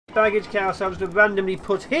baggage carousel I'm just going to randomly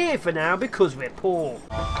put here for now because we're poor.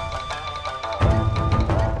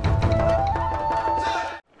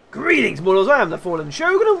 Greetings mortals, I am the Fallen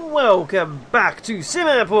Shogun and welcome back to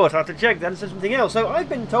SimAirport. I have to check that and say something else. So I've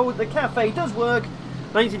been told the cafe does work.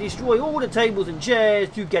 I need to destroy all the tables and chairs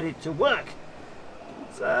to get it to work.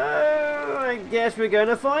 So I guess we're going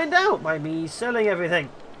to find out by me selling everything.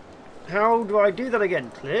 How do I do that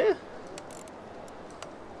again? Clear?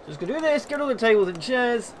 Just going to do this, get all the tables and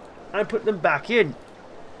chairs and put them back in.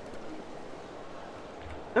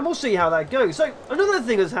 And we'll see how that goes. So, another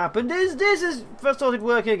thing that's happened is this has first started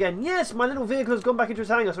working again. Yes, my little vehicle has gone back into its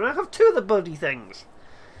hangar, so I have two of the bloody things.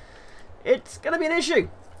 It's going to be an issue.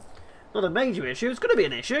 Not a major issue, it's going to be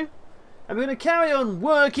an issue. And we're going to carry on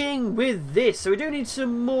working with this. So we do need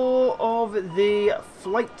some more of the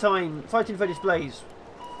flight info displays.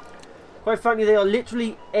 Quite frankly, they are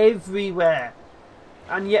literally everywhere.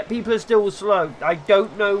 And yet people are still slow. I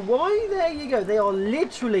don't know why. There you go. They are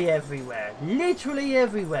literally everywhere. Literally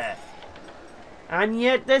everywhere. And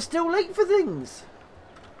yet they're still late for things.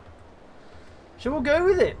 So we'll go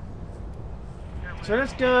with it. So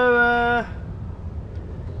let's go...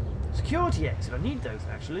 security exit. I need those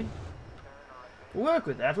actually. We'll work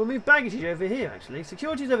with that. We'll move baggage over here actually.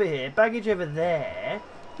 Security's over here. Baggage over there.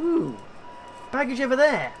 Ooh. Baggage over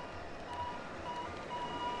there.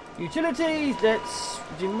 Utilities, let's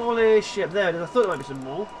demolish. Yep, there it is. I thought there might be some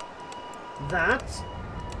more. That.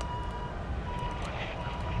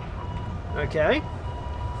 Okay.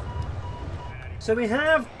 So we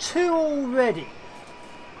have two already.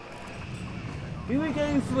 We were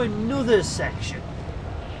going for another section.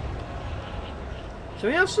 So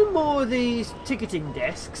we have some more of these ticketing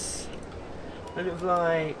desks. And it was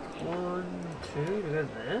like 1, 2, go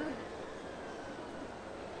there.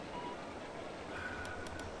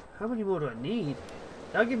 How many more do I need?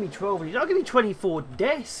 That'll give me 12. That'll give me 24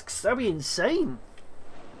 desks. That'll be insane.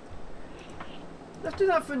 Let's do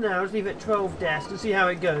that for now. Let's leave it at 12 desks and see how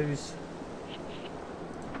it goes.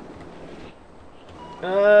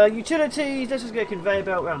 Utilities. Let's just get a conveyor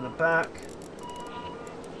belt around the back.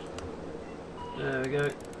 There we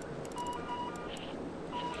go.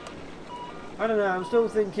 I don't know. I'm still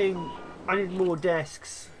thinking I need more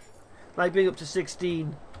desks. Like being up to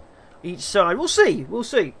 16 each side. We'll see. We'll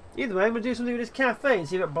see. Either way, I'm going to do something with this cafe and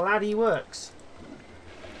see if it bloody works.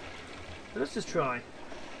 So let's just try.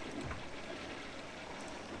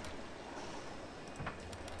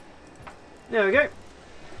 There we go.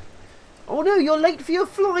 Oh no, you're late for your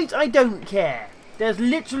flight. I don't care. There's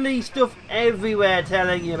literally stuff everywhere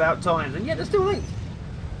telling you about times, and yet they're still late.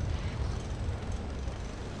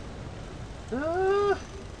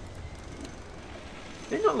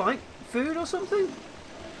 They not like food or something?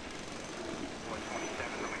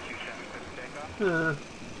 But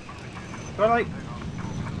like,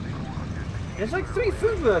 there's like 3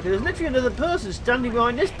 food workers. There's literally another person standing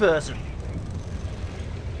behind this person.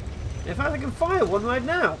 In fact, I can fire one right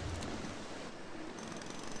now.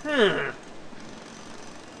 So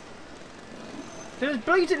there's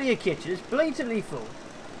blatantly a kitchen. It's blatantly full.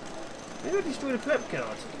 Maybe I destroyed a prep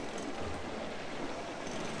card.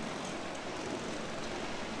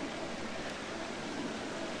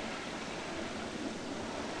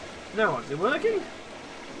 Now is it working?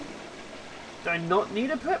 Do I not need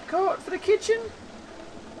a prep cart for the kitchen?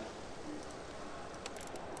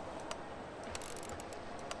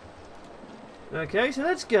 Okay, so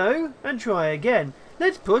let's go and try again.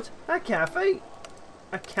 Let's put a cafe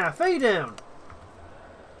down.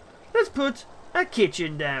 Let's put a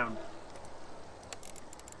kitchen down.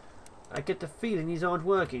 I get the feeling these aren't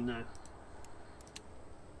working though.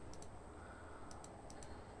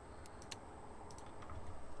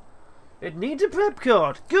 It needs a prep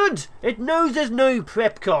card. Good! It knows there's no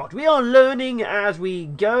prep card. We are learning as we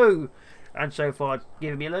go. And so far it's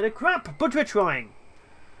giving me a load of crap. But we're trying.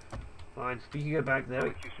 Fine. We can go back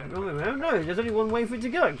there. No, there's only one way for it to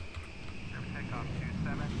go.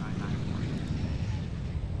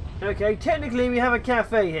 Okay, technically we have a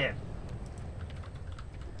cafe here.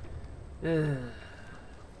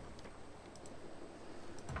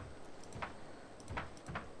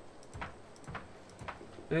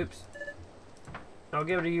 Oops. I'll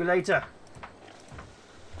give it to you later.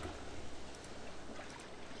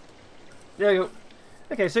 There you go.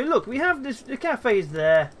 Okay, so look, we have this. The cafe's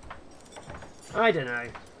there. I don't know.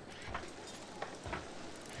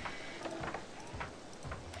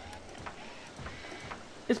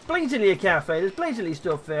 It's blatantly a cafe. There's blatantly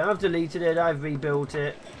stuff there. I've deleted it. I've rebuilt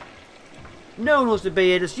it. No one wants to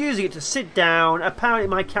be here. Just using it to sit down. Apparently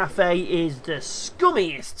my cafe is the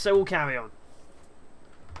scummiest. So we'll carry on.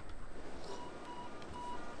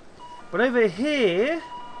 But over here,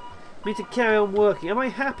 Me to carry on working. Am I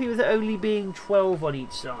happy with it only being 12 on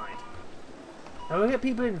each side? I want to get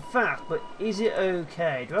people in fast, but is it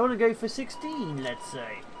okay? Do I want to go for 16, let's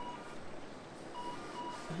say?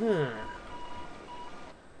 If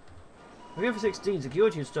we go for 16,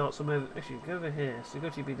 security would start somewhere. Actually, go over here.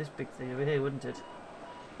 Security would be this big thing over here, wouldn't it?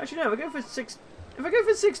 Actually, no. If I go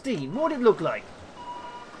for 16, what would it look like?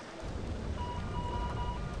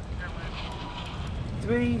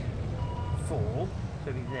 3, 4. So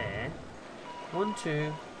it'll be there. 1, 2,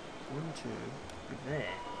 1, 2. Be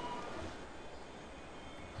there.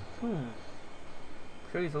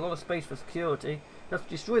 Sure, there's a lot of space for security. Let's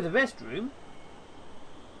destroy the restroom.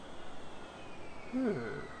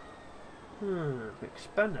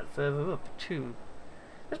 Expand that further up too.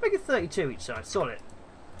 Let's make it 32 each side. Solid.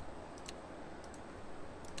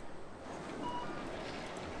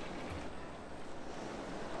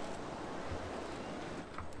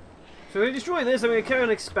 So we destroy this and we carry on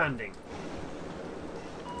expanding.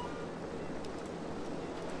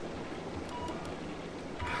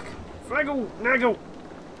 Fraggle, naggle.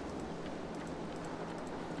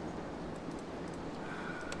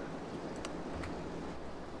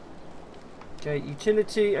 Okay,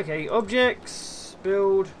 utility. Okay, objects.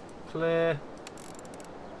 Build. Clear.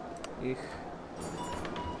 Eek.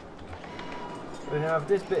 We have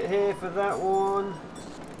this bit here for that one.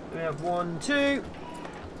 We have 1, 2.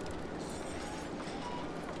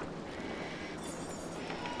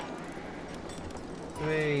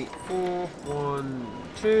 Three, 4, 1,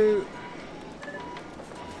 2.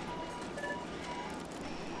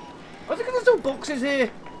 Oh, look at there's no boxes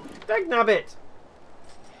here. Dag nabbit.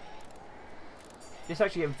 It's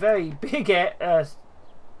actually a very big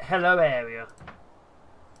hello area.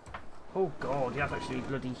 Oh god, that's actually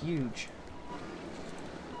bloody huge.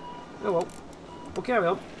 Oh well, we'll carry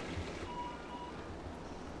on.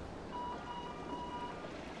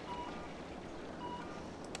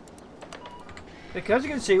 Okay, as you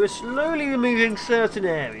can see, we're slowly removing certain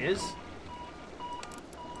areas.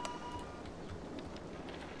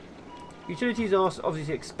 Utilities are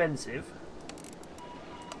obviously expensive.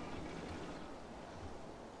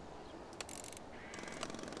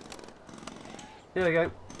 There we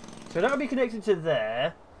go. So that'll be connected to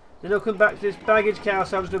there. Then I'll come back to this baggage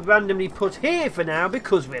carousel I'm just going to randomly put here for now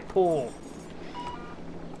because we're poor.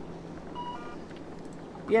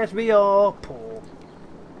 Yes, we are poor.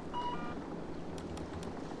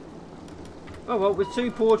 Oh well, we're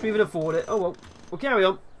too poor to even afford it. Oh well, we'll carry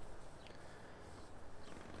on.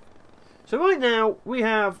 So right now, we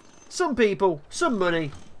have some people, some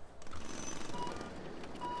money.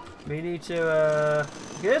 We need to,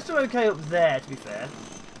 okay, they're still okay up there, to be fair.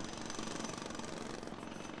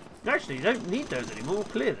 Actually, you don't need those anymore. We'll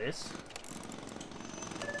clear this.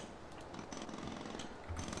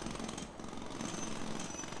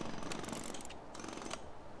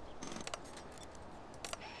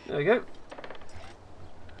 There we go.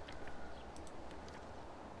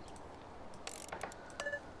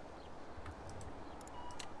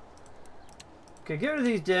 Okay, get rid of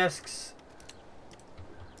these desks.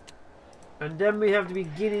 And then we have the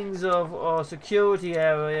beginnings of our security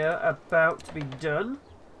area about to be done.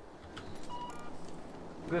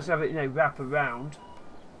 We'll just have it, you know, wrap around.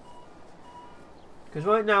 Because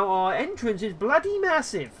right now our entrance is bloody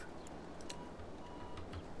massive.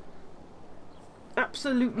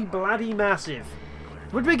 Absolutely bloody massive.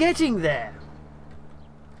 But we're getting there.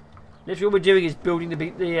 Literally all we're doing is building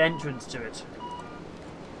the entrance to it.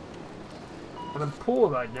 And I'm poor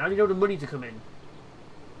right now. I need all the money to come in.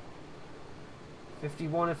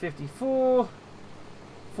 51 and 54.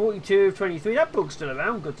 42 of 23. That book's still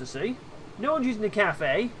around. Good to see. No one's using the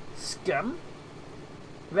cafe. Scum.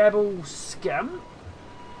 Rebel scum.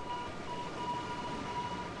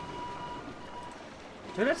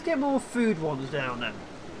 So let's get more food ones down then.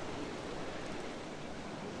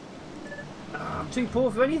 I'm too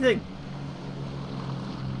poor for anything.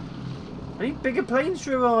 I need bigger planes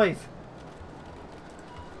to arrive.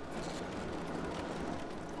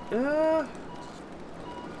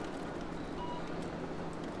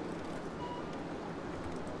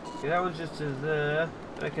 Okay, that one's just to there.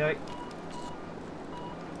 Okay.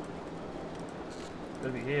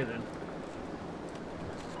 Gonna be here then.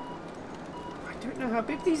 I don't know how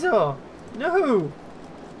big these are. No.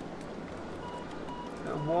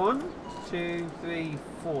 1, 2, 3,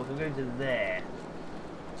 4. So I'm going to there.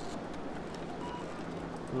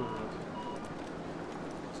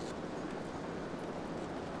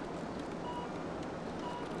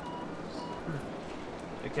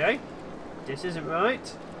 Okay. This isn't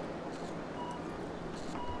right.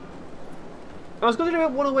 I was going to do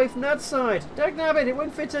it one away from that side. Dagnabbit, it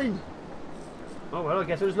won't fit in. Oh well, I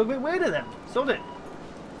guess it was a little bit weirder then. Sod it.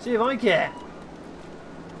 See if I care.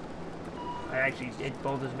 It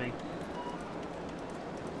bothers me.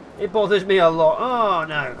 It bothers me a lot. Oh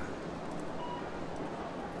no.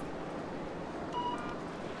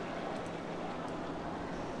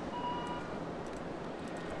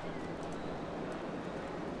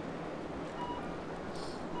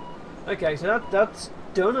 Okay, so that's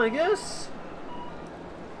done, I guess.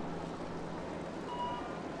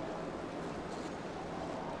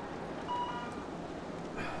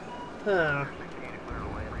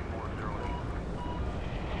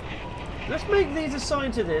 Let's make these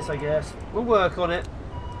assigned to this, I guess. We'll work on it.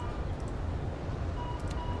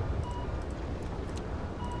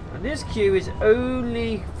 And this queue is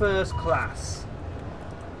only first class.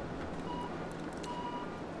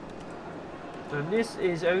 And this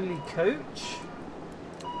is only coach.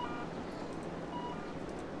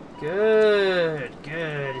 Good,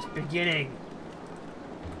 good. It's beginning.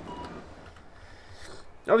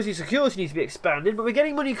 Obviously security needs to be expanded, but we're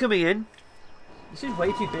getting money coming in. This is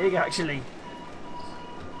way too big, actually.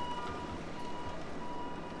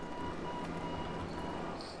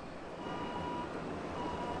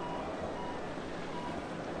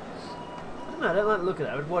 I don't know, I don't like the look at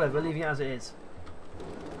that, but whatever, we're leaving it as it is.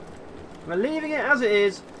 We're leaving it as it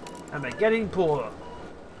is, and we're getting poorer.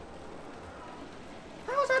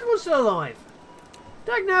 How's that one still alive?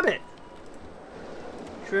 Dagnabbit!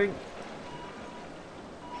 Shrink.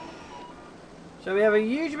 So we have a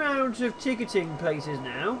huge amount of ticketing places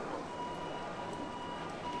now.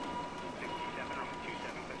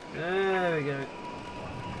 There we go.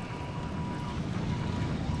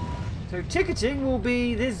 So ticketing will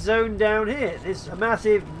be this zone down here. This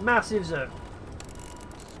massive, massive zone.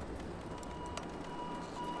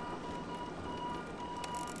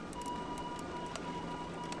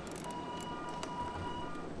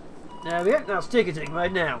 There we go. That's ticketing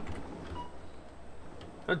right now.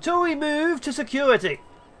 Until we move to security.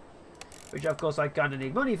 Which of course I kind of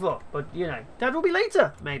need money for. But you know, that will be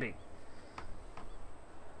later, maybe.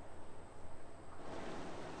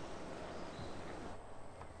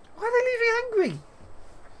 Why are they leaving angry?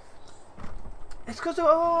 It's because they're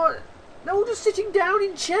all just sitting down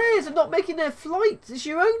in chairs and not making their flights. It's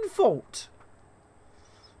your own fault.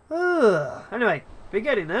 Ugh. Anyway, we're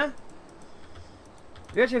getting there.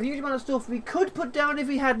 We actually have a huge amount of stuff we could put down if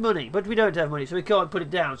we had money, but we don't have money, so we can't put it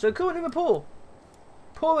down. So currently we're poor.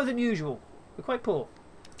 Poorer than usual. We're quite poor.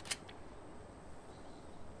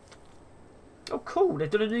 Oh cool, they've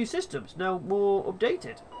done a new system. It's now more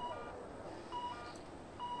updated.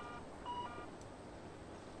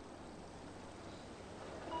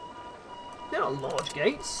 They're not large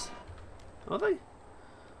gates, are they?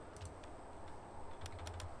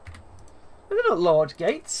 They're not large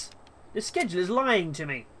gates. The schedule is lying to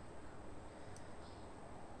me.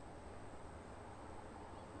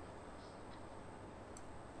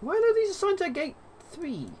 Why are these assigned to gate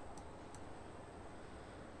 3?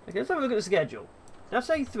 Okay, let's have a look at the schedule. That's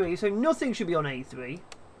A3, so nothing should be on A3.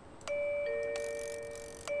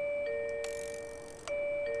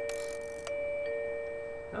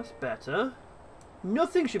 That's better.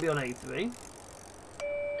 Nothing should be on A3.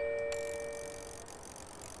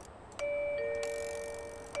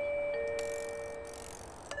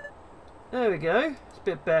 There we go. It's a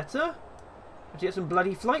bit better. Let's get some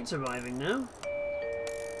bloody flights arriving now.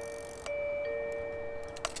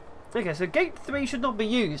 Okay, so gate 3 should not be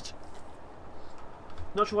used.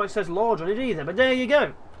 Not sure why it says large on it either, but there you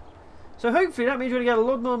go. So hopefully that means we're going to get a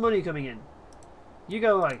lot more money coming in. You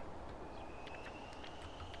go away.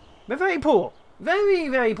 We're very poor. Very,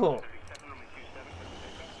 very poor.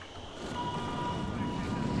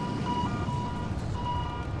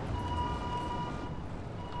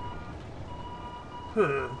 We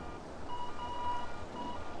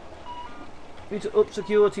need to up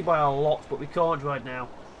security by a lot, but we can't right now.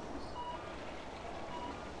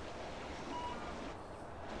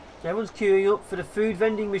 Everyone's queuing up for the food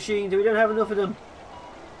vending machines and we don't have enough of them.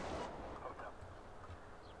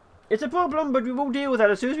 It's a problem, but we will deal with that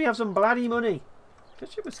as soon as we have some bloody money.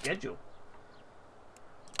 Let's check the schedule.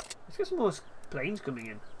 Let's get some more planes coming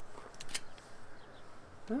in.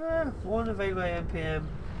 1 available AM PM.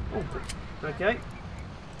 Oh, okay.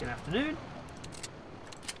 Good afternoon.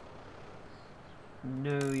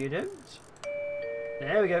 No, you don't.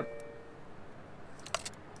 There we go.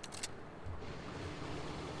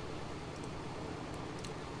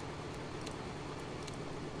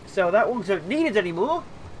 So that one don't need it anymore.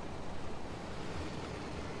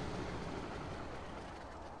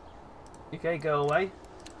 Okay, go away.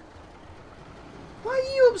 Why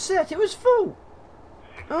are you upset? It was full.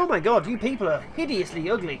 Oh my god, you people are hideously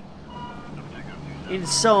ugly.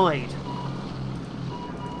 inside.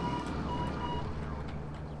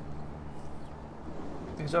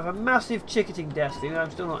 So I have a massive ticketing desk thing. I'm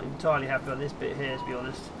still not entirely happy about this bit here, to be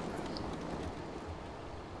honest.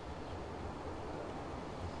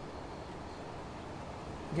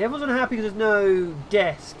 Yeah, everyone's unhappy because there's no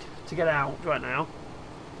desk to get out right now.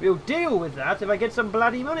 We'll deal with that if I get some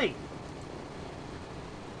bloody money.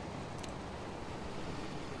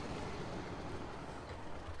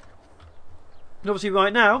 And obviously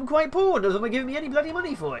right now I'm quite poor and doesn't give me any bloody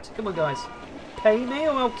money for it. Come on guys. Pay me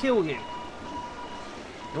or I'll kill you.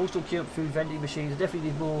 And also queue up food vending machines. I definitely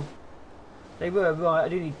need more. They were right, I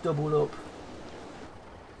do need double up.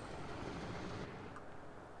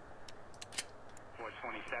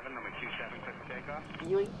 427, number 27, clear for takeoff.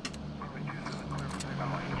 Yoink.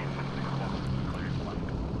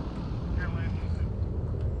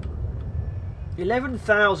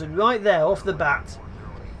 11,000 right there off the bat.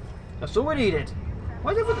 That's all we needed.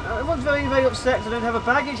 Why is everyone's very, very upset because I don't have a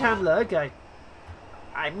baggage handler? Okay.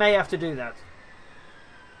 I may have to do that.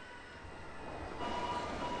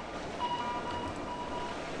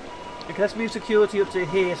 Okay, let's move security up to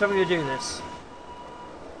here, so I'm going to do this.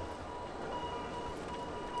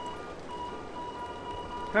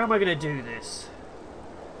 How am I going to do this?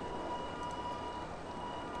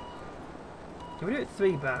 Can we do it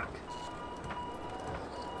 3 back?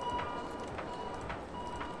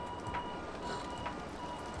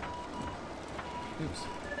 Oops.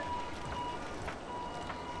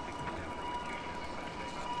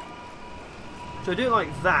 So I do it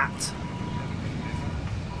like that.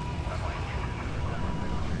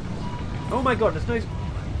 Oh my god, there's no...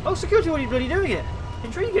 Oh, security already bloody doing it.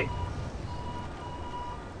 Intriguing.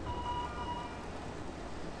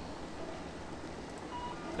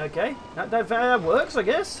 Okay, that works, I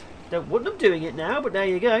guess. Don't want them doing it now, but there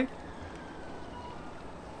you go.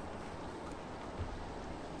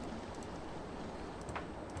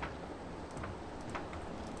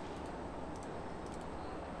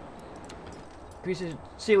 We should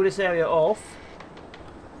seal this area off.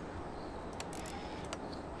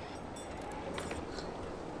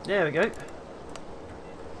 There we go.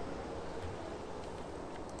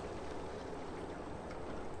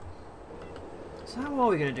 So how are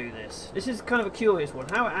we going to do this? This is kind of a curious one.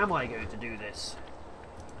 How am I going to do this?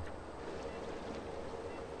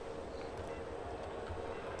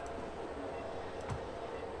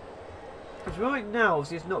 Because right now,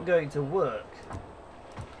 obviously, it's not going to work.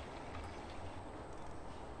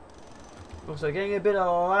 Also, getting a bit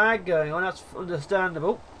of lag going on. That's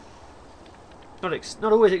understandable.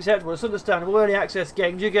 Not always acceptable. It's understandable. Early access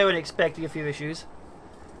games, you go in expecting a few issues.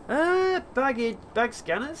 Bag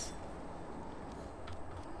scanners.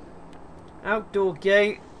 Outdoor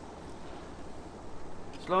gate.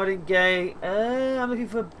 Sliding gate. I'm looking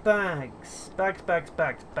for bags. Bags.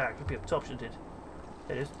 It'll be up top, shouldn't it?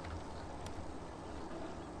 There it is.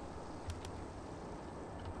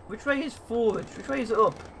 Which way is forward? Which way is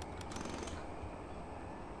up?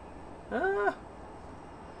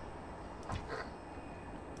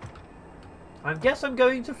 I guess I'm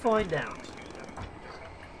going to find out.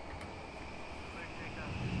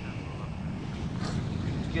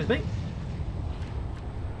 Excuse me.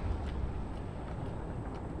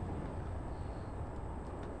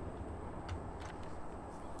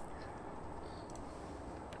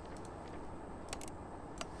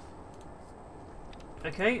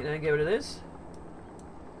 Okay, then get rid of this.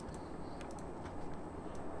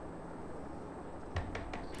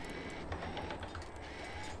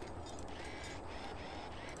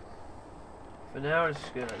 For now, let's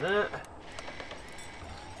just go like that.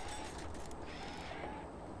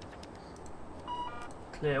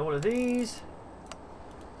 Clear all of these.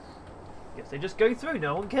 Guess they just go through,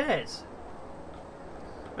 no one cares.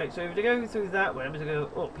 Right, so if they go through that way, I'm just going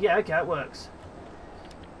to go up. Yeah, okay, it works.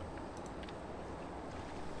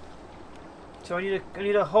 So I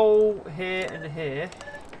need a hole here and here.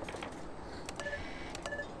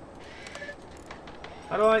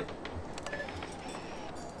 How do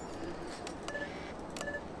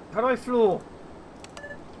I floor?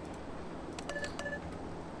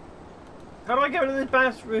 How do I go to this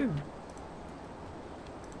bathroom?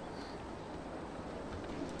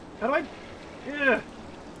 How do I... Yeah.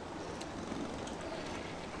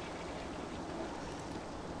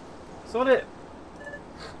 Sod it.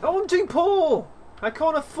 Oh, I'm too poor. I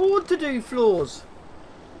can't afford to do floors.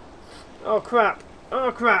 Oh crap.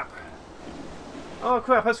 Oh crap. Oh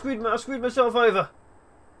crap. I screwed myself over.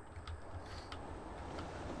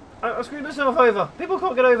 I screwed myself over. People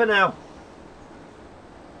can't get over now.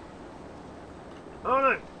 Oh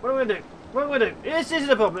no. What am I going to do? What am I going to do? This is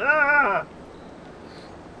the problem. Ah!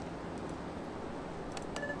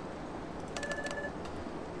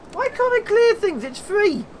 can't I clear things? It's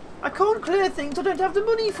free. I can't clear things. I don't have the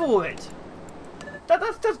money for it.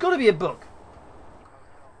 That's got to be a bug.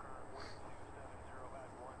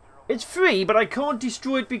 It's free, but I can't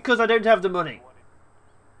destroy it because I don't have the money.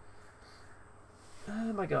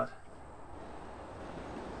 Oh my god.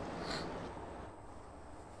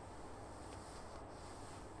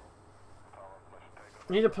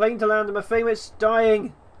 I need a plane to land and my famious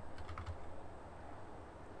dying.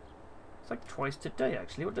 It's like twice today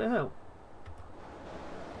actually, what the hell?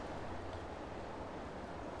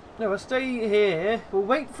 No, I'll stay here. We'll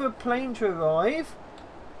wait for a plane to arrive.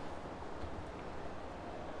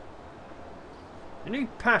 The new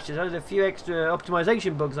patch has added a few extra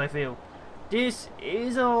optimization bugs, I feel. This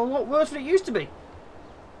is a lot worse than it used to be.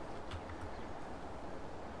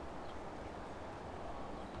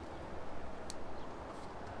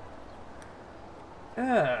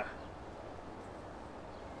 I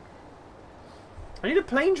need a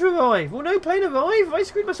plane to arrive. Well, no plane arrive. Have I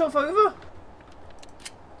screwed myself over?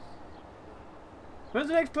 When's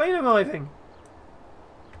the next plane arriving?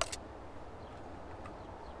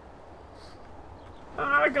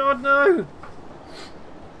 Oh god, no!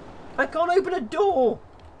 I can't open a door!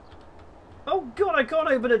 Oh god, I can't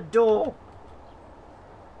open a door!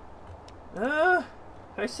 Can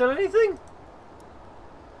I sell anything?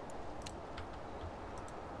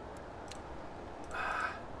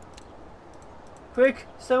 Quick,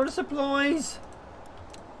 sell the supplies!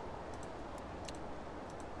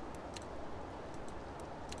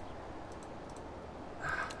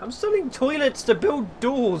 I'm selling toilets to build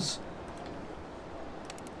doors!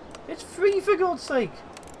 It's free, for God's sake!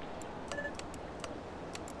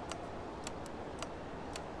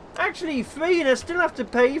 Actually free, and I still have to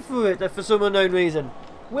pay for it for some unknown reason.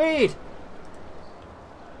 Weird!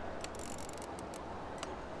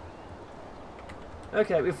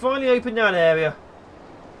 Okay, we've finally opened that area.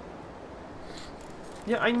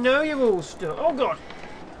 Yeah, I know you're all still... Oh god!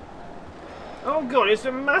 Oh god, it's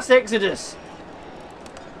a mass exodus!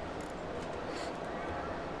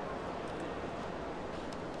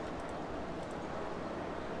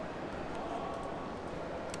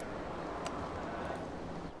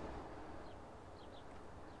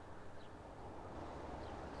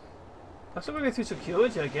 I'm still going to go through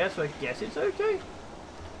security, I guess, so I guess it's okay.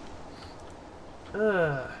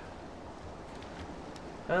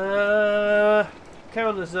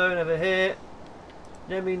 Count the zone over here.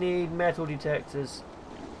 Then we need metal detectors.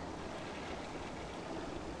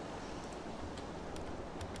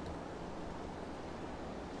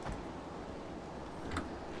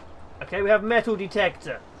 Okay, we have metal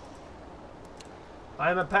detector. I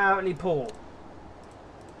am apparently poor.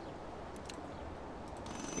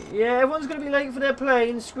 Yeah, everyone's going to be late for their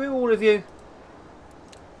plane. Screw all of you.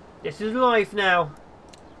 This is life now.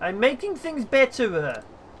 I'm making things better.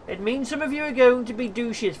 It means some of you are going to be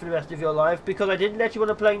douches for the rest of your life because I didn't let you on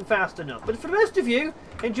a plane fast enough. But for the rest of you,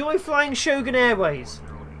 enjoy flying Shogun Airways.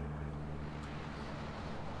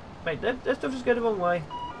 Wait, that stuff just go the wrong way.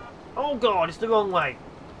 Oh god, it's the wrong way.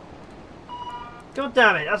 God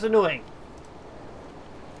damn it, that's annoying.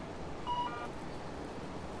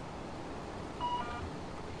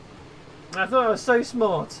 I thought I was so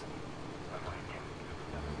smart.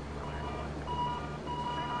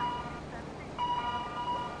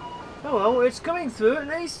 Oh well, it's coming through at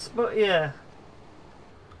least, but yeah.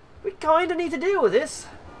 We kinda need to deal with this.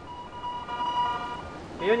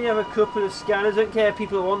 We only have a couple of scanners, don't care if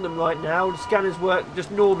people are on them right now. The scanners work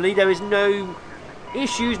just normally, there is no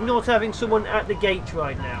issues not having someone at the gate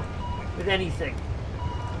right now with anything.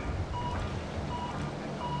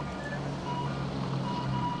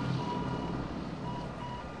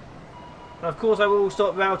 Of course I will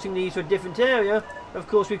start routing these to a different area. Of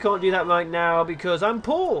course we can't do that right now because I'm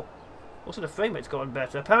poor. Also the frame rate's gotten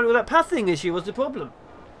better. Apparently that pathing issue was the problem.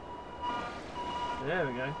 There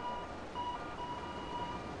we go.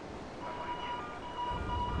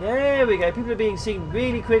 There we go. People are being seen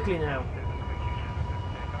really quickly now.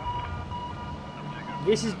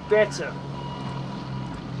 This is better.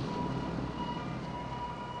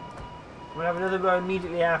 We'll have another row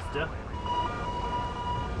immediately after.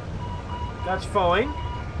 That's fine.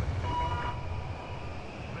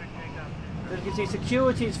 As you can see,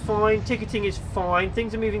 security is fine, ticketing is fine,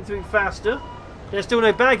 things are moving through faster. There's still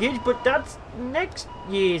no baggage, but that's next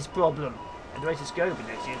year's problem. And the rate of scope is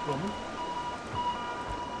next year's problem.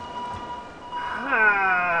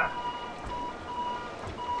 Ah.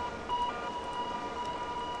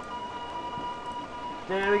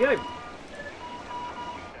 There we go.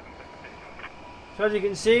 So as you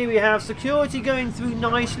can see, we have security going through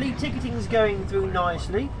nicely, ticketing is going through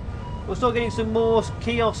nicely. We'll start getting some more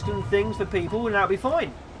kiosks and things for people and that'll be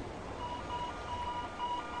fine.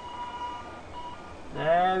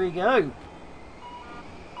 There we go.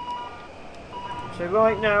 So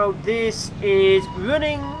right now this is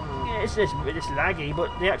running, it's laggy,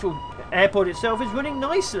 but the actual airport itself is running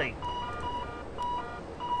nicely.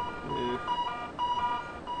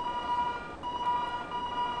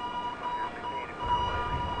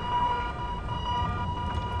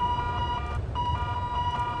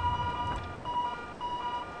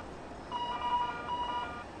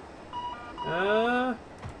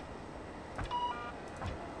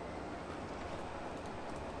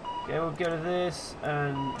 Okay, we'll go to this,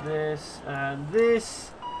 and this, and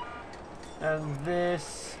this, and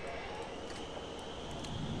this,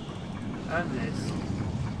 and this.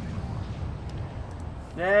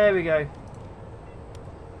 There we go.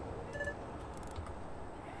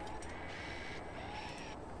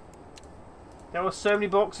 There are so many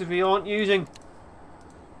boxes we aren't using.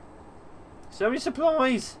 So many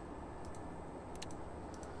supplies.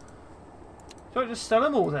 So I just sell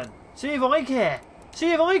them all then. See if I care.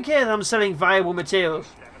 See if I care that I'm selling valuable materials.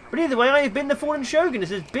 But either way, I have been the Fallen Shogun. This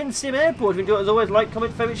has been SimAirport. If you enjoy it, as always, like,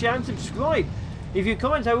 comment, favourite, share and subscribe. If you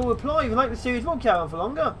comment, I will reply. If you like the series, we'll carry on for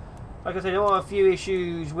longer. Like I said, there are a few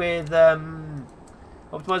issues with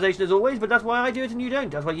optimisation as always, but that's why I do it and you don't.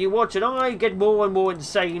 That's why you watch and I get more and more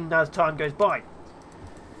insane as time goes by.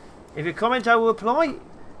 If you comment, I will reply.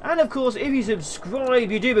 And of course, if you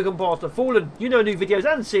subscribe, you do become part of the Fallen. You know new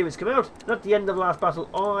videos and series come out. And at the end of the last battle,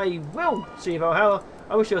 I will see you Valhalla.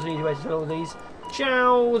 I wish there was an easy way to tell all these.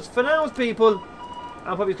 Ciao for now, people.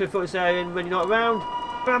 I'll probably click for this area when you're not around.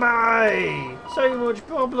 Bye bye. So much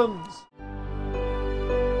problems.